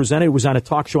happened, was presented, it was on a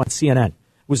talk show on CNN. It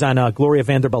was on Gloria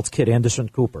Vanderbilt's kid, Anderson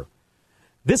Cooper.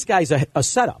 This guy's a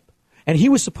setup. And he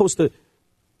was supposed to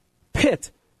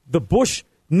pit the Bush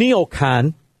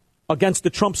neocon against the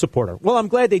Trump supporter. Well, I'm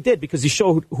glad they did because he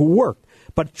showed who worked.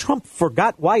 But Trump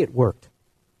forgot why it worked.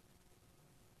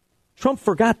 Trump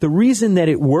forgot the reason that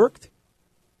it worked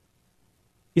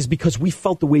is because we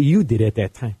felt the way you did at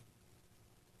that time.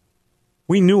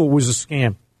 We knew it was a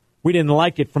scam. We didn't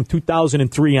like it from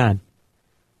 2003 on.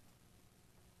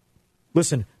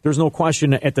 Listen, there's no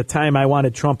question at the time I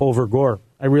wanted Trump over Gore.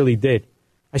 I really did.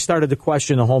 I started to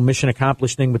question the whole mission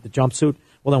accomplished thing with the jumpsuit.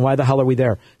 Well, then why the hell are we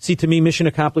there? See, to me, mission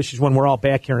accomplished is when we're all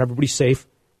back here and everybody's safe.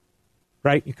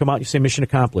 Right? You come out, you say mission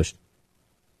accomplished.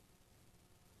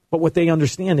 But what they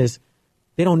understand is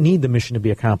they don't need the mission to be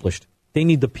accomplished. They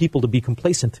need the people to be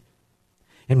complacent.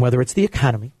 And whether it's the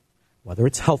economy, whether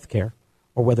it's health care,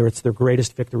 or whether it's their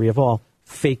greatest victory of all,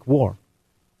 fake war.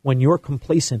 When you're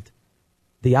complacent,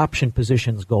 the option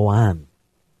positions go on.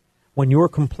 When you're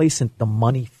complacent, the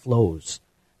money flows.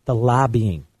 The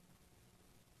lobbying.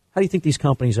 How do you think these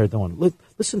companies are doing?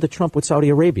 Listen to Trump with Saudi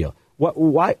Arabia.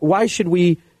 Why should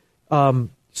we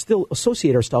still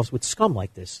associate ourselves with scum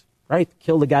like this? Right?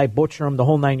 Kill the guy, butcher him, the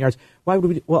whole 9 yards. Why would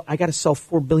we? Well, I got to sell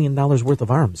 $4 billion worth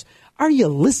of arms. Are you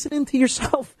listening to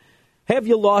yourself? Have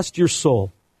you lost your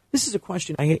soul? This is a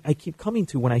question I keep coming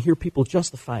to when I hear people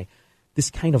justify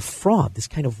this kind of fraud, this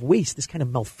kind of waste, this kind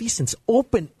of malfeasance,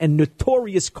 open and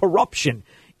notorious corruption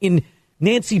in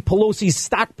Nancy Pelosi's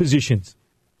stock positions.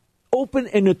 Open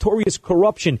and notorious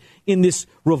corruption in this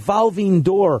revolving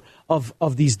door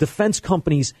of these defense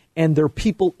companies and their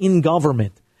people in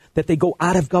government. That they go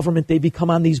out of government, they become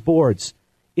on these boards.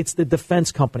 It's the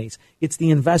defense companies. It's the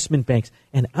investment banks.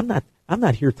 And I'm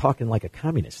not here talking like a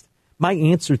communist. My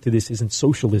answer to this isn't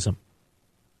socialism.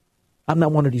 I'm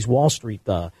not one of these Wall Street,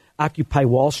 Occupy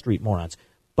Wall Street morons.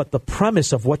 But the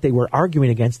premise of what they were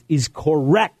arguing against is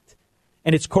correct.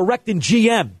 And it's correct in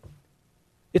GM.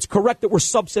 It's correct that we're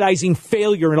subsidizing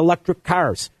failure in electric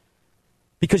cars.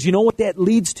 Because you know what that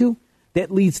leads to? That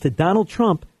leads to Donald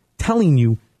Trump telling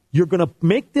you, you're going to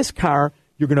make this car,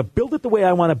 You're going to build it the way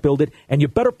I want to build it, and you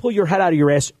better pull your head out of your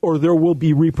ass or there will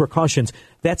be repercussions.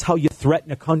 That's how you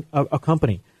threaten a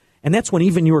company. And that's when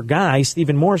even your guy,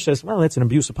 Stephen Moore, says, well, that's an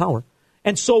abuse of power.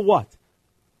 And so what?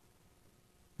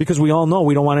 Because we all know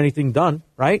we don't want anything done,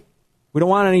 right? We don't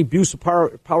want any abuse of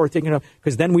power taken up,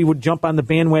 because then we would jump on the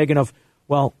bandwagon of,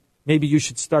 well, maybe you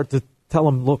should start to tell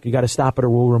them, look, you got to stop it or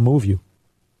we'll remove you.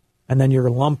 And then you're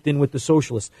lumped in with the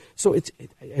socialists. So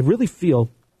I really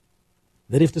feel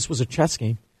that if this was a chess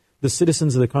game, the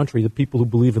citizens of the country, the people who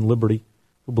believe in liberty,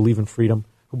 who believe in freedom,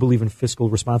 who believe in fiscal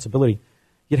responsibility,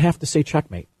 you'd have to say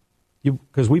checkmate.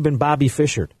 Because we've been Bobby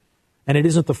Fischered. And it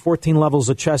isn't the 14 levels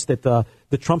of chess that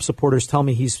the Trump supporters tell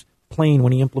me he's playing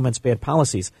when he implements bad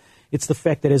policies. It's the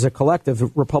fact that as a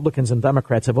collective, Republicans and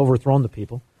Democrats have overthrown the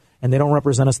people, and they don't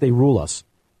represent us, they rule us.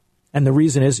 And the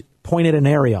reason is, point at an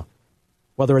area,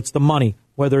 whether it's the money,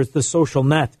 whether it's the social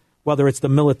net, whether it's the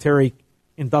military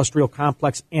industrial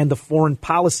complex and the foreign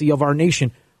policy of our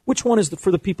nation. Which one is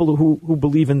for the people who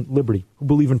believe in liberty, who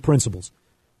believe in principles?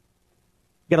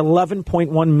 You got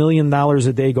 $11.1 million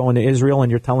a day going to Israel, and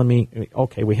you're telling me,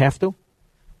 okay, we have to?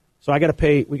 So we got to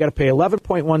pay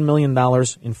 $11.1 million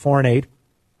in foreign aid,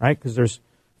 right? Because there's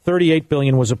 $38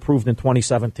 billion was approved in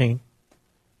 2017,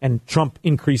 and Trump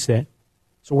increased that.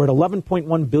 So we're at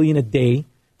 $11.1 billion a day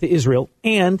to Israel,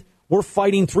 and we're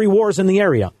fighting 3 wars in the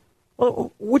area.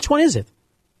 Well, which one is it?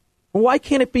 Why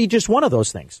can't it be just one of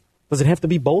those things? Does it have to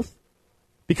be both?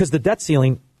 Because the debt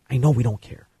ceiling, I know we don't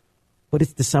care, but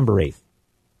it's December 8th.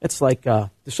 It's like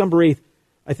December 8th.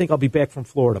 I think I'll be back from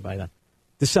Florida by then.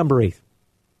 December 8th.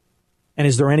 And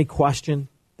is there any question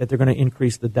that they're going to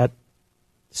increase the debt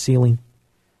ceiling?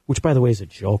 Which, by the way, is a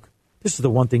joke. This is the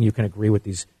one thing you can agree with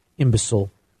these imbecile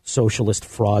socialist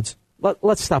frauds.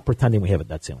 Let's stop pretending we have a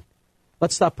debt ceiling.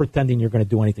 Let's stop pretending you're going to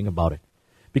do anything about it.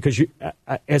 Because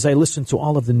as I listen to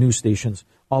all of the news stations,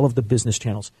 all of the business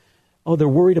channels, they're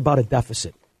worried about a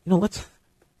deficit.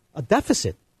 A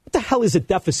deficit? What the hell is a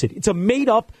deficit? It's a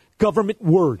made-up government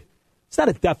word. It's not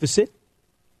a deficit.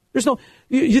 There's no.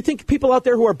 You think people out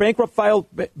there who are bankrupt file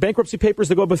bankruptcy papers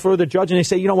that go before the judge and they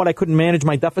say, you know what, I couldn't manage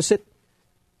my deficit?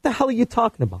 What the hell are you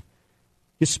talking about?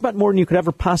 You spent more than you could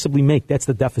ever possibly make. That's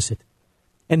the deficit.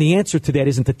 And the answer to that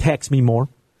isn't to tax me more.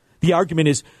 The argument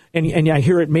is, and I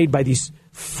hear it made by these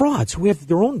frauds who have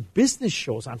their own business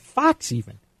shows on Fox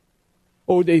even.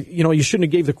 You shouldn't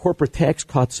have gave the corporate tax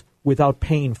cuts without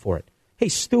paying for it. Hey,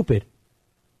 stupid.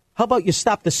 How about you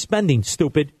stop the spending,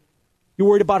 stupid? You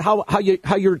worried about how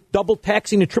you're double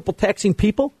taxing and triple taxing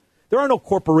people? There are no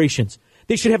corporations.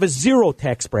 They should have a zero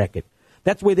tax bracket.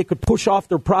 That's the way they could push off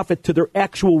their profit to their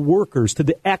actual workers, to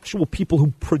the actual people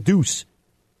who produce.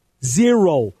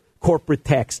 Zero corporate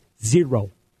tax.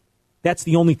 Zero. That's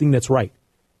the only thing that's right.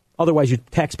 Otherwise, you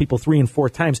tax people 3 and 4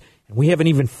 times. And we haven't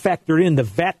even factored in the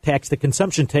VAT tax, the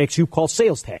consumption tax you call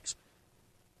sales tax,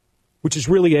 which is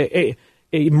really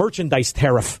a merchandise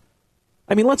tariff.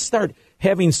 I mean, let's start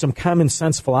having some common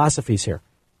sense philosophies here.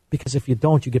 Because if you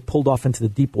don't, you get pulled off into the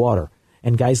deep water.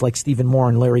 And guys like Stephen Moore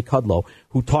and Larry Kudlow,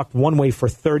 who talked one way for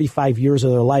 35 years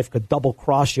of their life, could double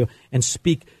cross you and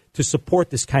speak to support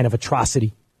this kind of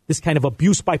atrocity, this kind of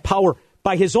abuse by power,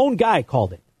 by his own guy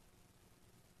called it.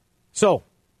 So,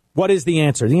 what is the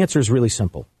answer? The answer is really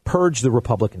simple. Purge the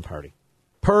Republican Party.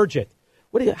 Purge it.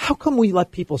 How come we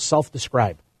let people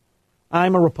self-describe?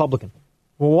 I'm a Republican.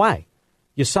 Well, why?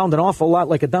 You sound an awful lot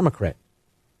like a Democrat.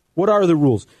 What are the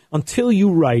rules? Until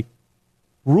you write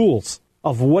rules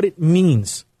of what it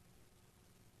means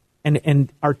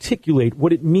and articulate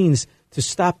what it means to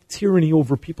stop tyranny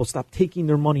over people, stop taking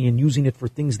their money and using it for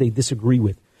things they disagree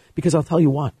with. Because I'll tell you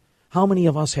what, how many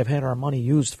of us have had our money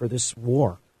used for this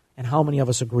war? And how many of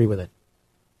us agree with it?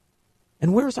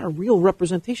 And where's our real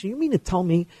representation? You mean to tell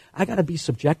me I got to be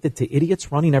subjected to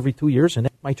idiots running every 2 years and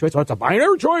that's my choice? Oh, it's a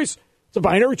binary choice. It's a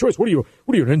binary choice. What are you,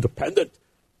 an independent?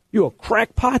 You a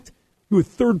crackpot? You a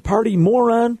third-party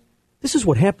moron? This is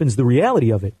what happens, the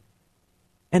reality of it.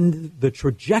 And the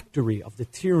trajectory of the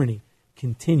tyranny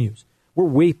continues. We're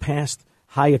way past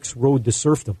Hayek's road to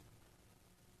serfdom.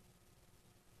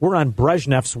 We're on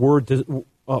Brezhnev's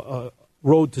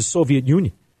road to Soviet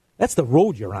Union. That's the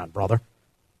road you're on, brother.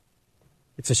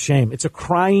 It's a shame. It's a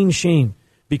crying shame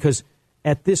because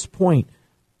at this point,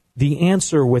 the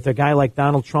answer with a guy like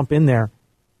Donald Trump in there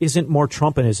isn't more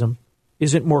Trumpism,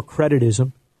 isn't more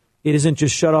creditism. It isn't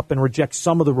just shut up and reject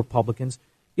some of the Republicans.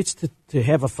 It's to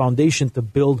have a foundation to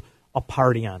build a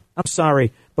party on. I'm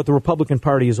sorry, but the Republican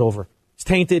Party is over. It's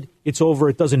tainted. It's over.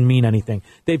 It doesn't mean anything.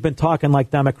 They've been talking like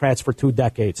Democrats for 2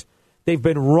 decades. They've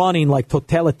been running like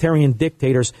totalitarian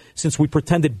dictators since we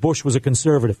pretended Bush was a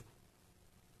conservative.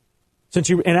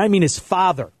 And I mean his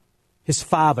father.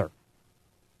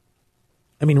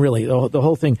 I mean, really, the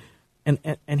whole thing.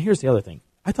 And here's the other thing.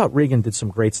 I thought Reagan did some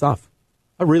great stuff.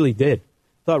 I really did.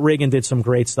 Thought Reagan did some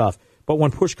great stuff. But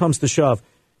when push comes to shove,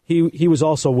 he was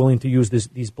also willing to use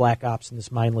these black ops and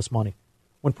this mindless money.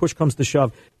 When push comes to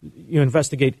shove, you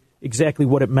investigate exactly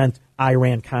what it meant,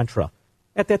 Iran-Contra.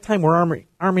 At that time, we're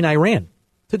arming Iran.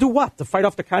 To do what? To fight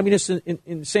off the communists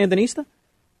in Sandinista?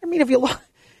 I mean, have you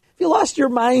lost your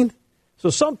mind? So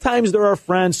sometimes they're our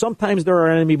friends, sometimes they're our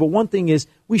enemy, but one thing is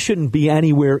we shouldn't be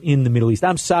anywhere in the Middle East.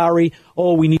 I'm sorry.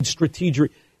 Oh, we need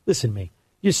strategic. Listen to me.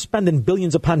 You're spending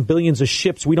billions upon billions of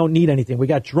ships. We don't need anything. We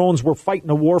got drones. We're fighting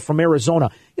a war from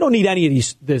Arizona. You don't need any of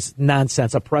this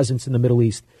nonsense, a presence in the Middle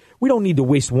East. We don't need to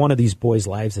waste one of these boys'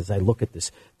 lives as I look at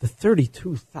this. The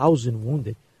 32,000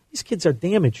 wounded. These kids are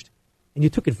damaged, and you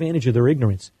took advantage of their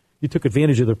ignorance. You took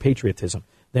advantage of their patriotism.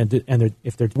 And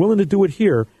if they're willing to do it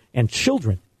here, and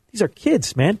children, these are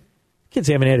kids, man. Kids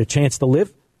haven't had a chance to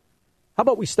live. How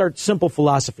about we start simple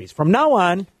philosophies? From now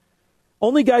on,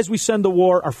 only guys we send to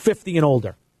war are 50 and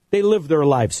older. They live their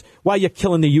lives. Why are you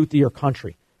killing the youth of your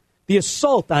country? The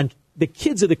assault on the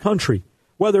kids of the country,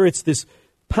 whether it's this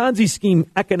Ponzi scheme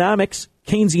economics,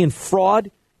 Keynesian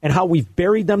fraud, and how we've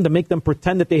buried them to make them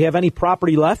pretend that they have any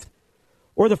property left,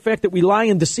 or the fact that we lie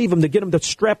and deceive them to get them to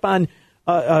strap on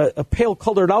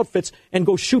pale-colored outfits and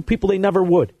go shoot people they never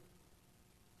would.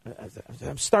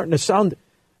 I'm starting to sound,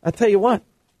 I'll tell you what,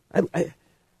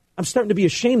 I'm starting to be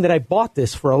ashamed that I bought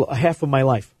this for a half of my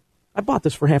life. I bought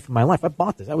this for half of my life. I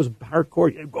bought this. I was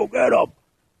hardcore. Go get them.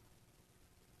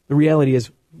 The reality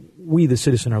is we, the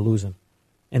citizen, are losing.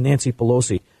 And Nancy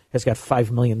Pelosi has got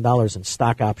 $5 million in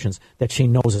stock options that she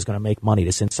knows is going to make money,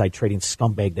 this inside trading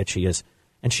scumbag that she is.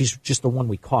 And she's just the one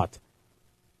we caught.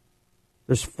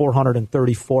 There's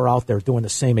 434 out there doing the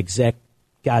same exact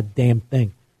goddamn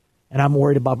thing. And I'm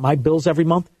worried about my bills every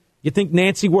month. You think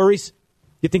Nancy worries?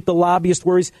 You think the lobbyist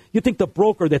worries? You think the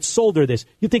broker that sold her this,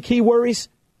 you think he worries?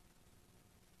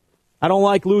 I don't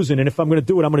like losing, and if I'm going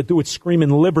to do it screaming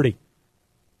liberty.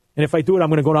 And if I do it, I'm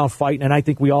going to go down fighting, and I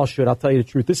think we all should. I'll tell you the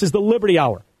truth. This is the Liberty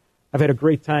Hour. I've had a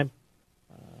great time.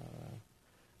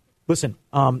 Listen,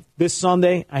 this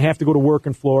Sunday, I have to go to work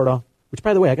in Florida, which,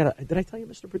 by the way, did I tell you,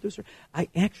 Mr. Producer? I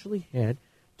actually had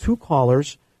 2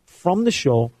 callers from the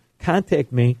show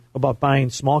contact me about buying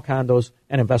small condos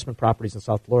and investment properties in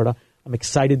South Florida. I'm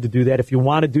excited to do that. If you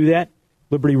want to do that,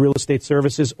 Liberty Real Estate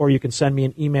Services, or you can send me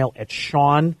an email at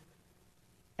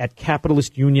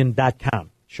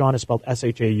Sean@capitalistunion.com. Sean is spelled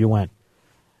S-H-A-U-N.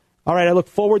 All right, I look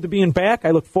forward to being back.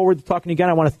 I look forward to talking again.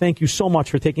 I want to thank you so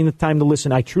much for taking the time to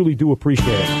listen. I truly do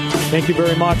appreciate it. Thank you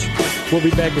very much. We'll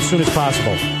be back as soon as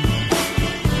possible.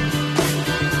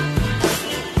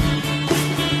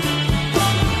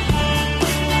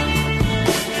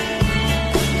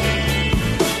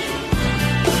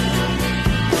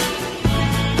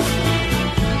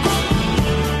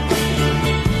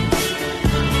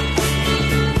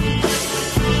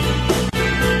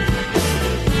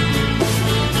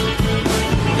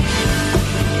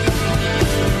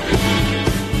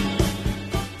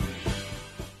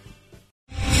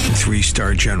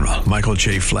 Three-star General Michael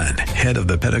J. Flynn, head of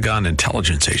the Pentagon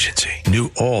Intelligence Agency,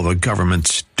 knew all the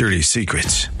government's dirty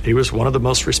secrets. He was one of the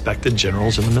most respected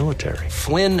generals in the military.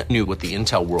 Flynn knew what the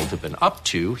intel world had been up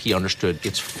to. He understood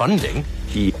its funding.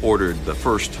 He ordered the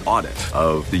first audit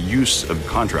of the use of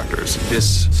contractors.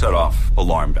 This set off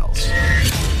alarm bells.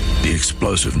 The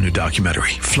explosive new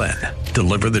documentary, Flynn,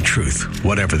 Deliver the Truth,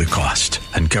 Whatever the Cost,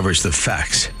 uncovers the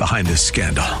facts behind this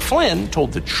scandal. Flynn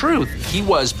told the truth. He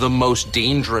was the most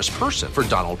dangerous person for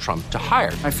Donald Trump to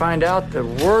hire. I find out the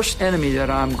worst enemy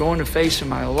that I'm going to face in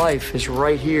my life is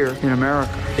right here in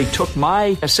America. They took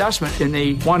my assessment and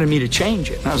they wanted me to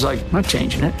change it. And I was like, I'm not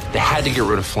changing it. They had to get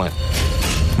rid of Flynn.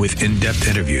 With in-depth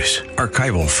interviews,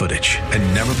 archival footage,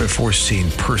 and never-before-seen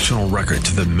personal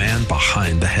records of the man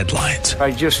behind the headlines.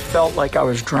 I just felt like I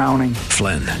was drowning.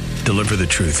 Flynn, Deliver the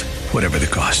Truth, Whatever the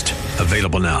Cost.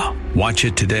 Available now. Watch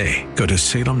it today. Go to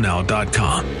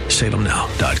salemnow.com.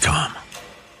 salemnow.com.